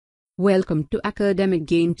Welcome to Academic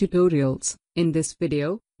Gain Tutorials. In this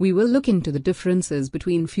video, we will look into the differences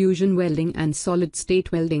between fusion welding and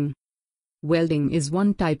solid-state welding. Welding is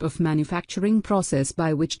one type of manufacturing process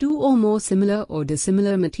by which two or more similar or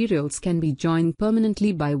dissimilar materials can be joined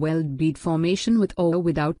permanently by weld bead formation with or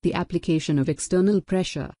without the application of external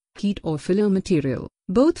pressure, heat or filler material.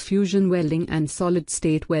 Both fusion welding and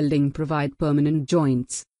solid-state welding provide permanent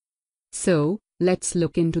joints. So, let's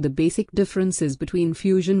look into the basic differences between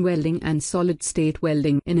fusion welding and solid-state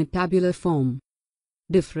welding in a tabular form.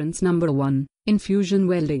 Difference number 1. In fusion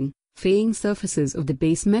welding, faying surfaces of the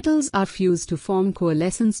base metals are fused to form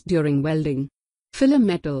coalescence during welding. Filler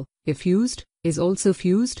metal, if used, is also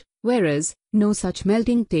fused, whereas no such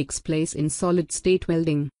melting takes place in solid-state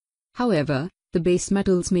welding. However, the base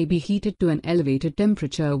metals may be heated to an elevated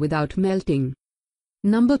temperature without melting.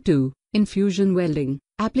 Number 2. In fusion welding,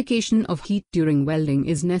 application of heat during welding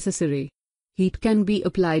is necessary. Heat can be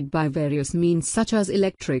applied by various means such as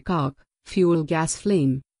electric arc, fuel gas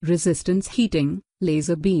flame, resistance heating,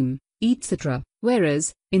 laser beam, etc.,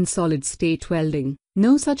 whereas, in solid-state welding,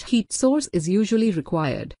 no such heat source is usually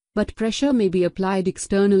required, but pressure may be applied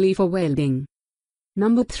externally for welding.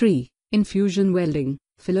 Number 3. In fusion welding,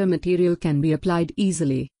 filler material can be applied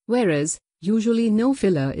easily, whereas, usually no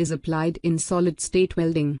filler is applied in solid-state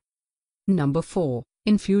welding. Number 4.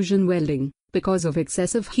 In fusion welding, because of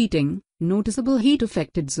excessive heating, noticeable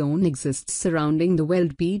heat-affected zone exists surrounding the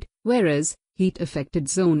weld bead, whereas, heat-affected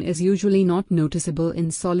zone is usually not noticeable in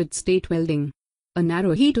solid-state welding. A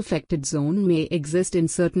narrow heat-affected zone may exist in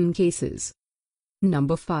certain cases.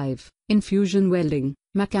 Number 5. In fusion welding,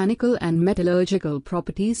 mechanical and metallurgical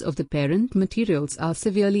properties of the parent materials are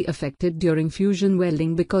severely affected during fusion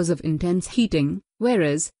welding because of intense heating,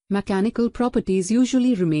 whereas, mechanical properties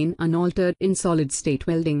usually remain unaltered in solid-state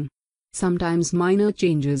welding. Sometimes minor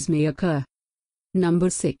changes may occur.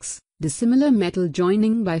 Number 6. Dissimilar metal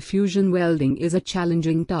joining by fusion welding is a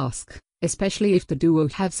challenging task, especially if the duo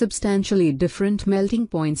have substantially different melting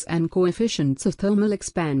points and coefficients of thermal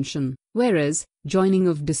expansion, whereas, joining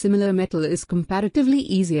of dissimilar metal is comparatively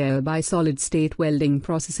easier by solid-state welding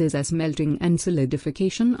processes as melting and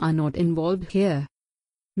solidification are not involved here.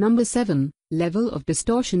 Number 7. Level of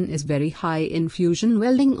distortion is very high in fusion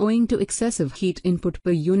welding owing to excessive heat input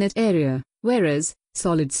per unit area, whereas,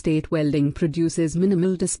 solid-state welding produces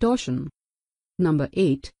minimal distortion. Number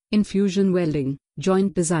 8. In fusion welding,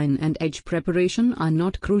 joint design and edge preparation are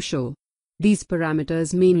not crucial. These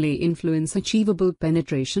parameters mainly influence achievable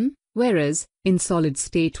penetration, whereas, in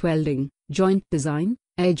solid-state welding, joint design,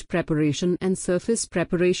 edge preparation and surface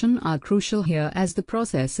preparation are crucial here as the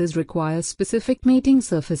processes require specific mating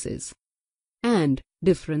surfaces. And,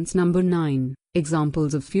 difference number 9.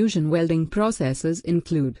 Examples of fusion welding processes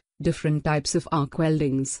include different types of arc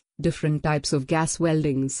weldings, different types of gas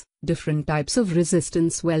weldings, different types of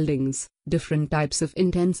resistance weldings, different types of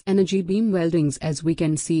intense energy beam weldings as we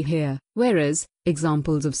can see here, whereas,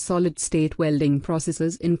 examples of solid-state welding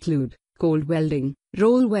processes include cold welding,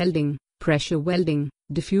 roll welding, pressure welding,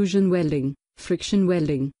 diffusion welding,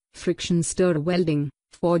 friction stir welding,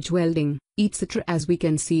 forge welding, etc. as we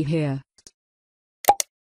can see here.